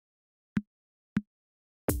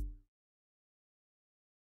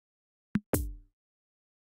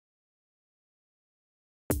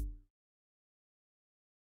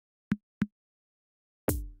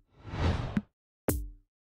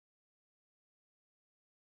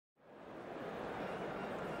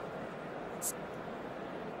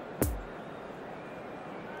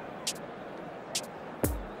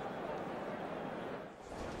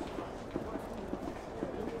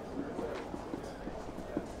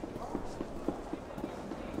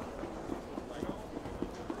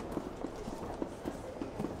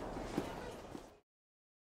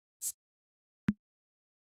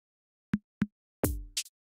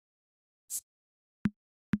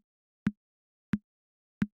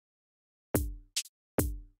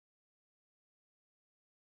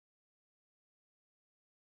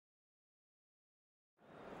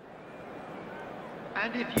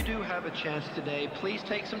And if you do have a chance today, please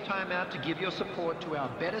take some time out to give your support to our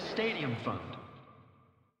Better Stadium Fund.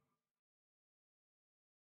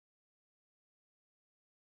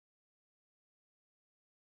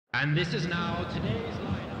 And this is now today's lineup.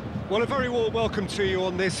 Well, a very warm welcome to you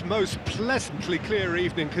on this most pleasantly clear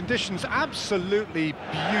evening. Conditions absolutely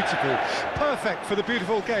beautiful. Perfect for the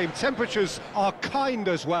beautiful game. Temperatures are kind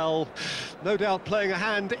as well. No doubt playing a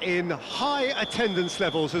hand in high attendance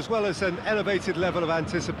levels as well as an elevated level of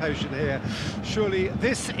anticipation here. Surely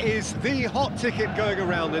this is the hot ticket going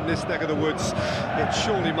around in this neck of the woods. It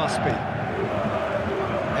surely must be.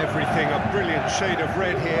 Everything a brilliant shade of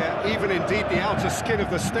red here, even indeed the outer skin of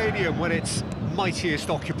the stadium when its mightiest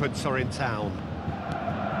occupants are in town. A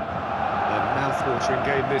mouth-watering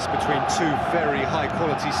game this between two very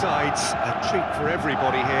high-quality sides. A treat for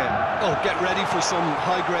everybody here. Oh, get ready for some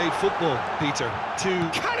high-grade football, Peter. Can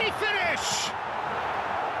he finish?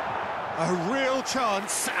 A real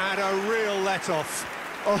chance and a real let-off.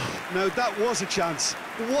 Oh, no, that was a chance.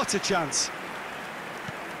 What a chance.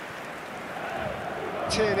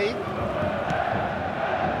 Tierney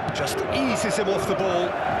just eases him off the ball.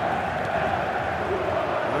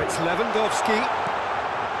 Now it's Lewandowski,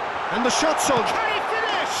 and the shot's on. Can he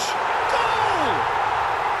finish? Goal!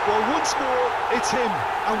 Well, once more, it's him,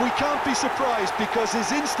 and we can't be surprised because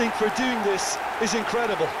his instinct for doing this is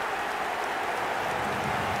incredible.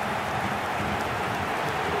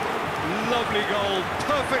 Lovely goal,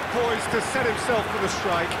 perfect poise to set himself for the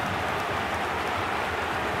strike.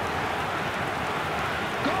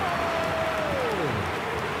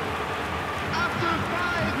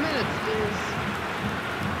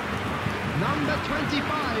 Number 25,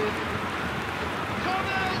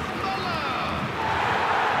 Thomas Muller.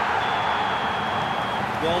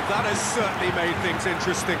 Well, that has certainly made things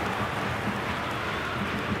interesting.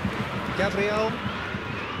 Gabriel,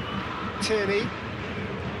 Tierney,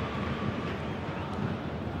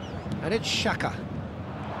 and it's Xhaka.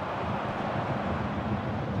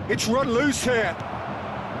 It's run loose here.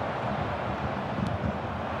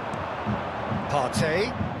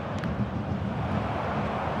 Partey.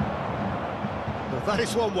 That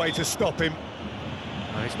is one way to stop him.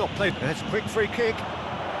 No, he's not played. That's a quick free kick.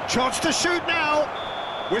 Chance to shoot now.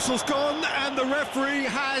 Whistle's gone and the referee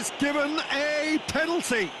has given a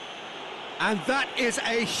penalty. And that is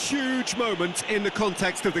a huge moment in the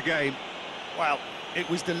context of the game. Well, it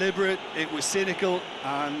was deliberate, it was cynical,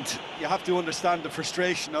 and you have to understand the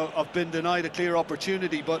frustration of being denied a clear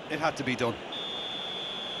opportunity, but it had to be done.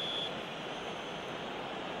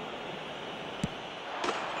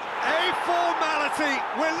 Formality,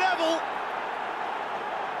 we're level.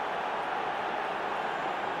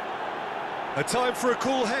 A time for a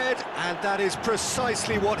cool head, and that is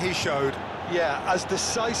precisely what he showed. Yeah, as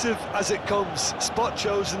decisive as it comes. Spot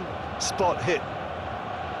chosen, spot hit.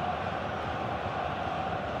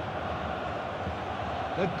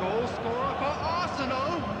 The goal scorer for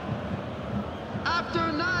Arsenal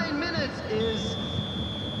after 9 minutes is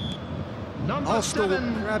number Arsenal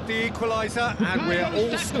 7. grabbed the equaliser, and we're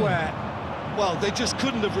all square. Well, they just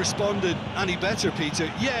couldn't have responded any better,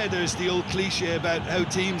 Peter. Yeah, there's the old cliche about how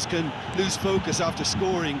teams can lose focus after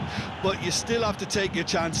scoring, but you still have to take your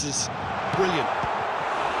chances. Brilliant.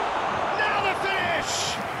 Now the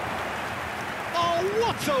finish! Oh,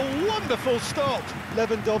 what a wonderful stop!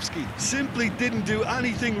 Lewandowski simply didn't do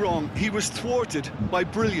anything wrong. He was thwarted by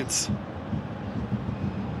brilliance.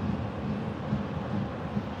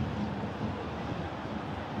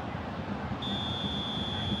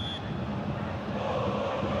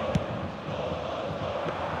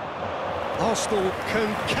 Arsenal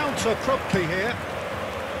can counter promptly here.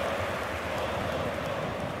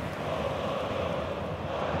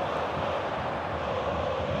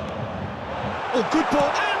 Oh, good ball,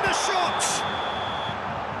 and the shot!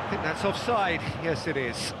 I think that's offside. Yes, it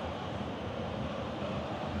is.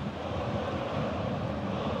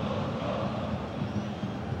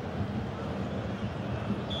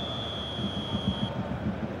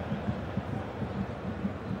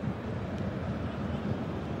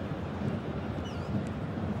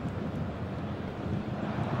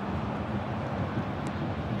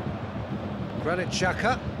 Granit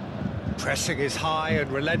Xhaka, pressing is high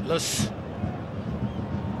and relentless.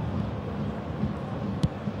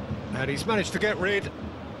 And he's managed to get rid.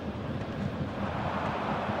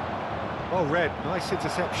 Oh, Red, nice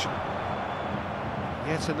interception.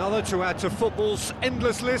 Yet another to add to football's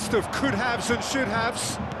endless list of could-haves and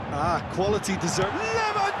should-haves. Ah, quality deserved.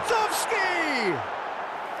 Lewandowski!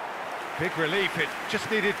 Big relief, it just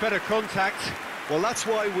needed better contact. Well, that's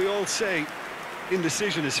why we all say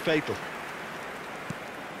indecision is fatal.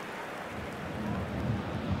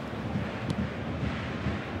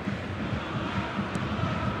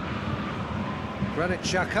 Granit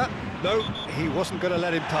Xhaka. No, he wasn't going to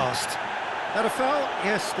let him past. That a foul?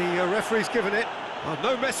 Yes, the referee's given it. Oh,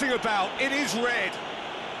 no messing about, it is red.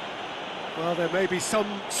 Well, there may be some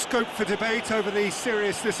scope for debate over the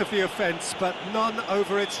seriousness of the offence, but none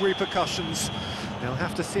over its repercussions. They'll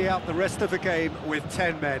have to see out the rest of the game with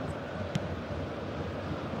 10 men.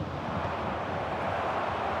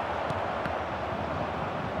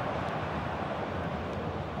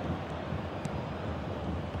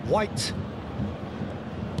 White.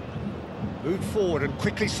 Moved forward and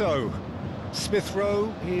quickly so. Smith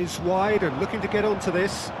Rowe is wide and looking to get onto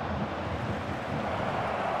this.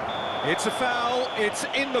 It's a foul, it's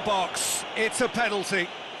in the box, it's a penalty.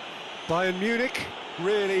 Bayern Munich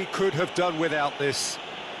really could have done without this.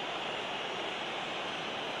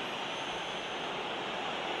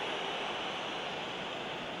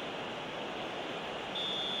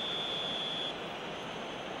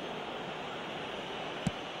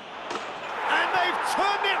 And they've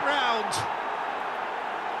turned it round.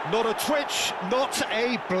 Not a twitch, not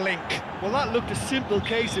a blink. Well, that looked a simple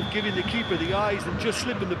case of giving the keeper the eyes and just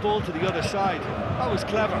slipping the ball to the other side. That was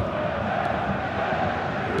clever.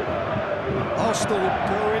 Arsenal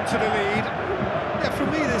go into the lead. Yeah, for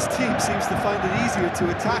me, this team seems to find it easier to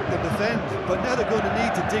attack than defend, but now they're going to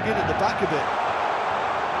need to dig in at the back a bit.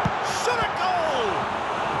 Shot a goal!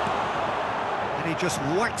 And he just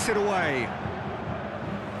whacks it away.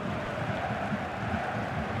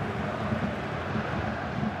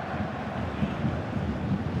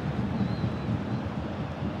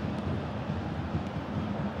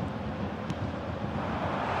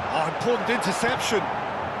 Important interception.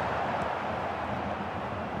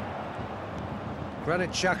 Granit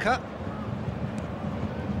Xhaka.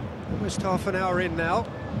 Almost half an hour in now.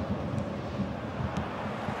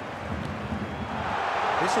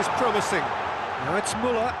 This is promising. Now it's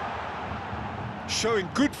Müller. Showing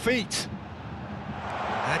good feet.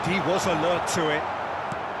 And he was alert to it.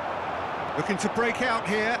 Looking to break out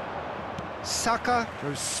here. Saka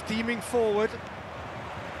goes steaming forward.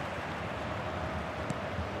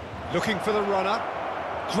 Looking for the runner.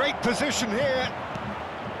 Great position here.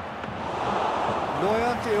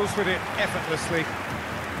 Neuer deals with it effortlessly.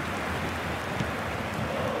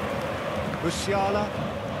 Musiala.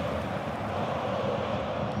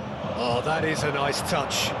 Oh, that is a nice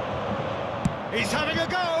touch. He's having a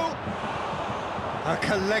go! A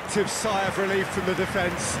collective sigh of relief from the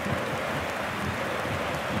defence.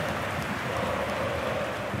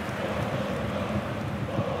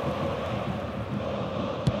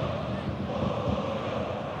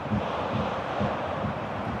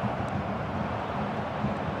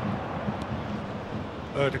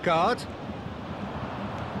 Ødegaard.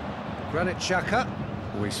 Granit Xhaka.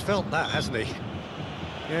 Oh, he's felt that, hasn't he?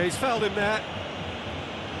 Yeah, he's felt him there.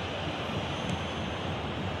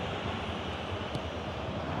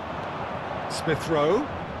 Smith Rowe.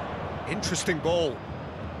 Interesting ball.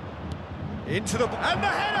 Into the... and the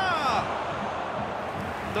header!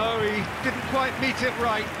 No, he didn't quite meet it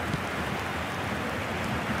right.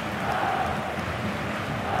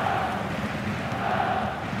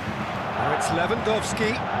 Now it's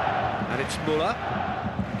Lewandowski, and it's Müller.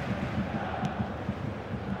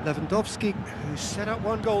 Lewandowski, who's set up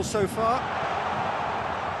one goal so far.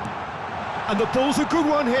 And the ball's a good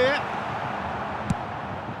one here.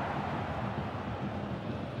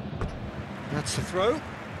 That's the throw.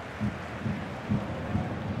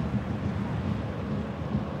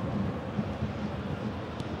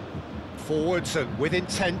 Forwards and with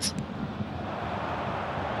intent.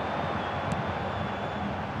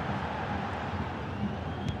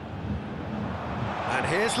 And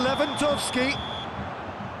here's Lewandowski.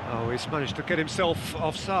 Oh, he's managed to get himself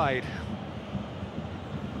offside.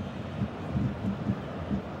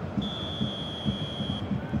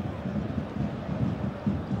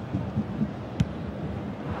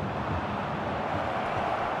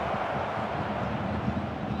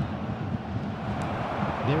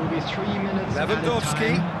 There will be 3 minutes.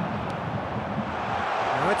 Lewandowski.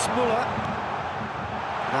 Now it's Müller.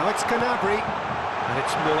 Now it's Gnabry. And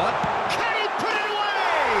it's Müller. Can he put it away?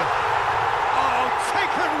 Oh,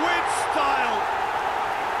 taken with style.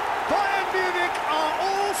 Bayern Munich are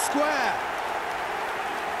all square.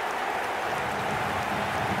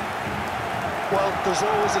 Well, there's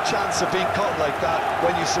always a chance of being caught like that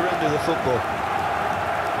when you surrender the football.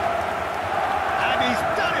 And he's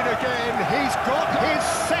done it again. He's got his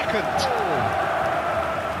second.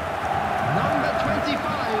 Number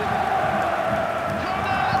 25.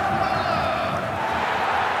 Thomas Müller.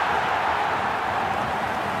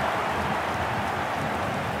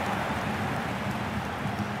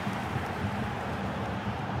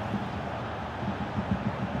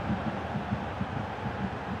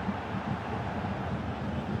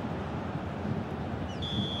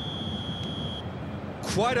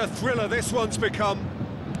 quite a thriller this one's become.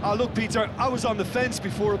 Oh, look, Peter, I was on the fence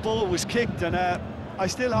before a ball was kicked, and I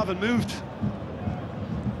still haven't moved.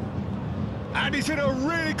 And he's in a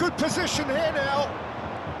really good position here now.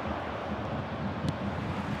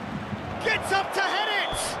 Gets up to head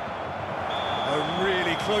it! A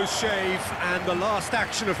really close shave, and the last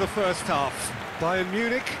action of the first half. Bayern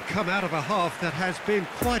Munich come out of a half that has been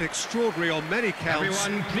quite extraordinary on many counts.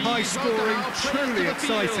 High scoring, truly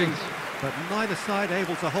exciting, but neither side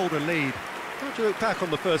able to hold a lead. How do you look back on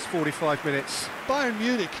the first 45 minutes? Bayern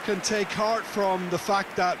Munich can take heart from the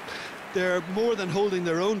fact that they're more than holding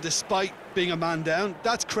their own despite being a man down.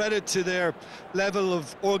 That's credit to their level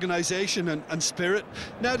of organisation and spirit.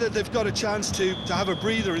 Now that they've got a chance to have a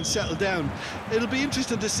breather and settle down, it'll be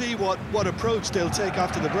interesting to see what approach they'll take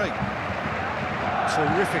after the break.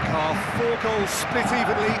 Terrific half, 4 goals split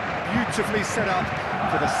evenly, beautifully set up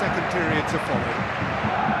for the second period to follow.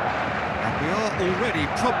 And we are already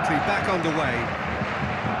promptly back underway.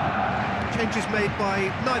 Changes made by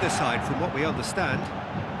neither side from what we understand.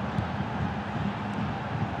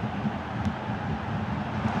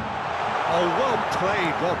 Oh, well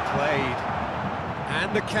played, well played.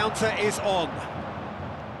 And the counter is on.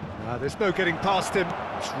 There's no getting past him.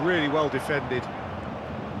 It's really well defended.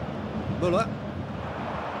 Müller.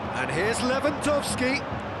 And here's Lewandowski.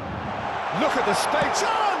 Look at the space.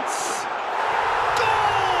 Chance!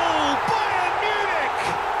 Goal! Bayern Munich!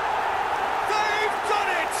 They've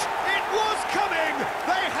done it! It was coming!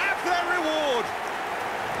 They have their reward!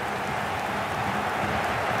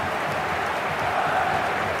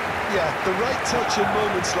 Yeah, the right touch in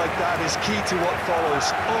moments like that is key to what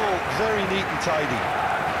follows. All very neat and tidy.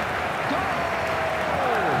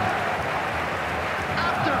 Goal!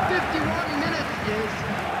 After 51 minutes is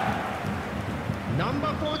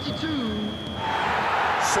number 42.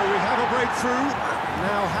 So we have a breakthrough.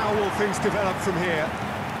 Now how will things develop from here?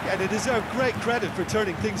 Yeah, they deserve great credit for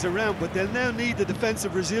turning things around, but they'll now need the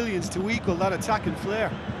defensive resilience to equal that attacking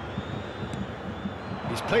flair.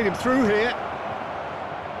 He's played him through here.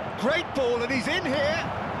 Great ball, and he's in here.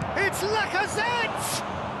 It's Lacazette!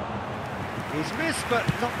 He's missed, but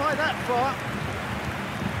not by that far.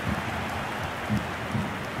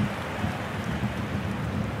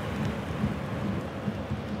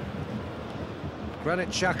 Granit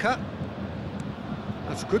Xhaka.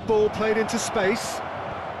 That's a good ball played into space.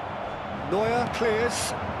 Neuer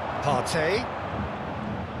clears. Partey.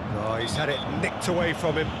 Oh, he's had it nicked away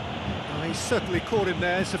from him. Oh, he's certainly caught him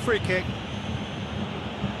there. It's a free kick.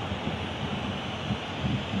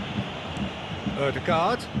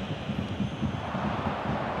 Ødegaard.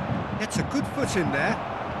 Gets a good foot in there.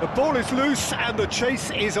 The ball is loose and the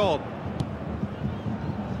chase is on.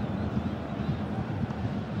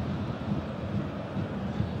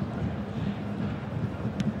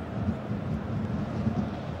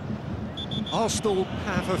 Arsenal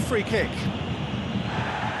have a free kick.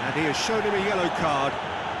 And he has shown him a yellow card.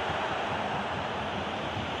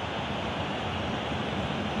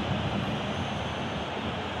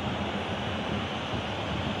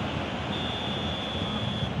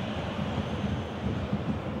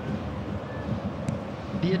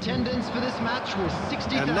 The attendance for this match was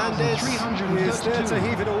Hernandez is there to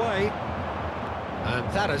heave it away. And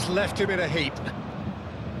that has left him in a heap.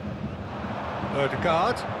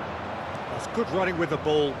 Ødegaard. That's good running with the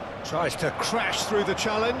ball. Tries to crash through the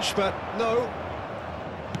challenge, but no.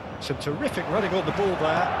 Some terrific running on the ball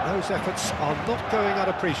there. Those efforts are not going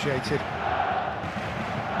unappreciated.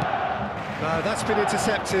 No, that's been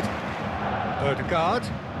intercepted. Ødegaard.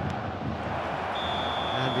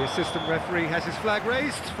 And the assistant referee has his flag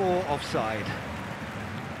raised for offside.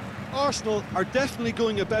 Arsenal are definitely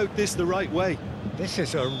going about this the right way. This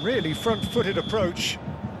is a really front-footed approach.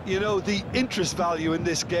 You know, the interest value in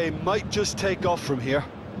this game might just take off from here.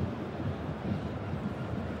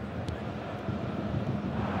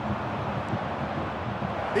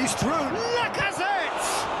 He's through.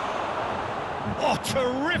 Lacazette! Oh,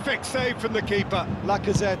 terrific save from the keeper.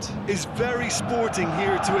 Lacazette is very sporting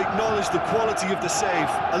here to acknowledge the quality of the save.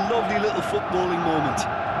 A lovely little footballing moment.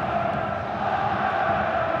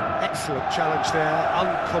 Excellent challenge there,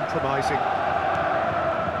 uncompromising.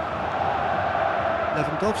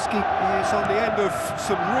 Lewandowski is on the end of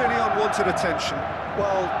some really unwanted attention.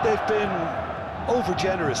 Well, they've been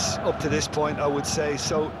over-generous up to this point, I would say,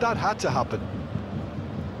 so that had to happen.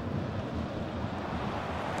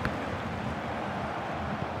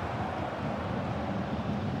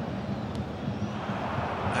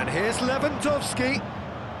 And here's Lewandowski.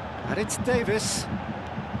 And it's Davis.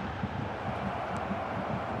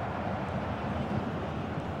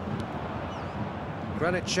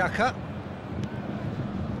 Granit Xhaka.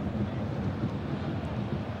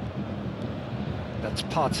 That's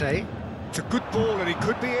Partey. It's a good ball and he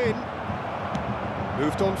could be in.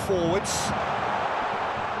 Moved on forwards.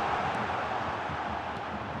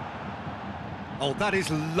 Oh, that is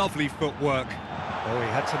lovely footwork. Oh, he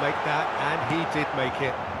had to make that, and he did make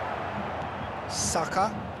it.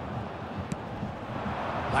 Saka.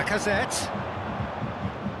 Lacazette.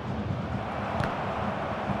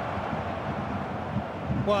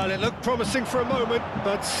 Well, it looked promising for a moment,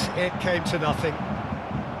 but it came to nothing.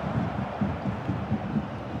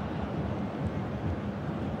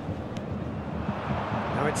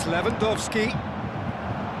 Now it's Lewandowski.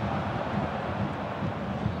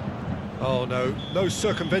 Oh no, no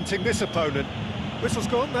circumventing this opponent. Whistle's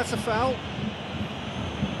gone, that's a foul.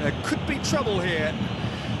 There could be trouble here,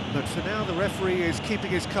 but for now the referee is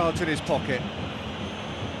keeping his cards in his pocket.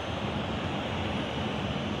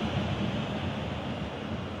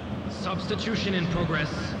 Substitution in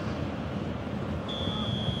progress.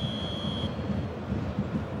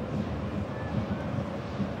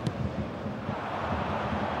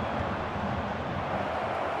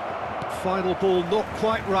 Final ball not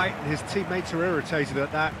quite right, and his teammates are irritated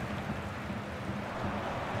at that.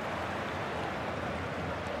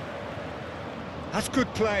 That's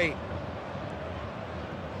good play.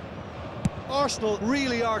 Arsenal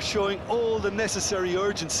really are showing all the necessary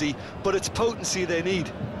urgency, but it's potency they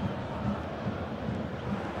need.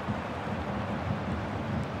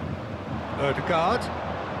 Odegaard.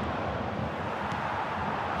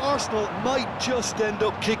 Arsenal might just end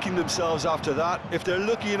up kicking themselves after that. If they're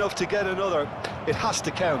lucky enough to get another, it has to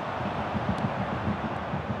count.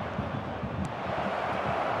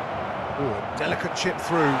 Ooh, a delicate chip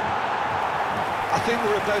through. I think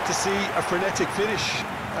we're about to see a frenetic finish,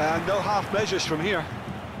 and no half measures from here.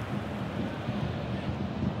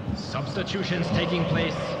 Substitutions taking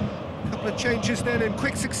place. Couple of changes then in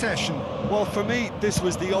quick succession. Well, for me, this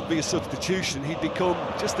was the obvious substitution. He'd become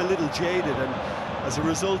just a little jaded, and as a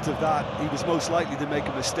result of that, he was most likely to make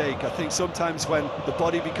a mistake. I think sometimes when the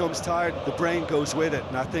body becomes tired, the brain goes with it,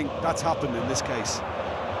 and I think that's happened in this case.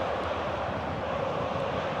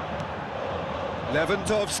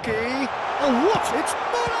 Lewandowski. Oh, what? It's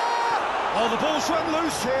Muller! Oh, the ball's run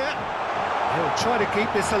loose here. He'll try to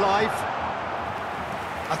keep this alive.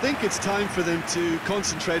 I think it's time for them to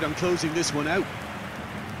concentrate on closing this one out.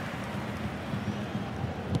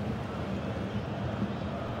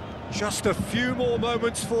 Just a few more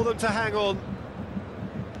moments for them to hang on.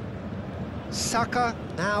 Saka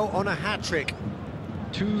now on a hat-trick.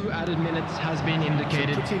 2 added minutes has been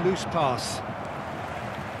indicated. Pretty loose pass.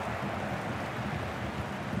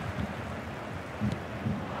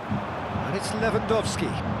 And it's Lewandowski.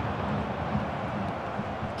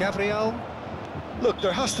 Gabriel. Look,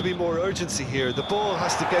 there has to be more urgency here. The ball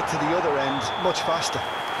has to get to the other end much faster.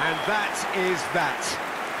 And that is that.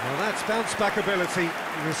 Well, that's bounce-back ability,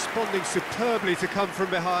 responding superbly to come from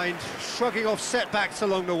behind, shrugging off setbacks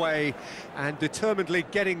along the way, and determinedly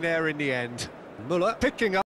getting there in the end. Muller picking up.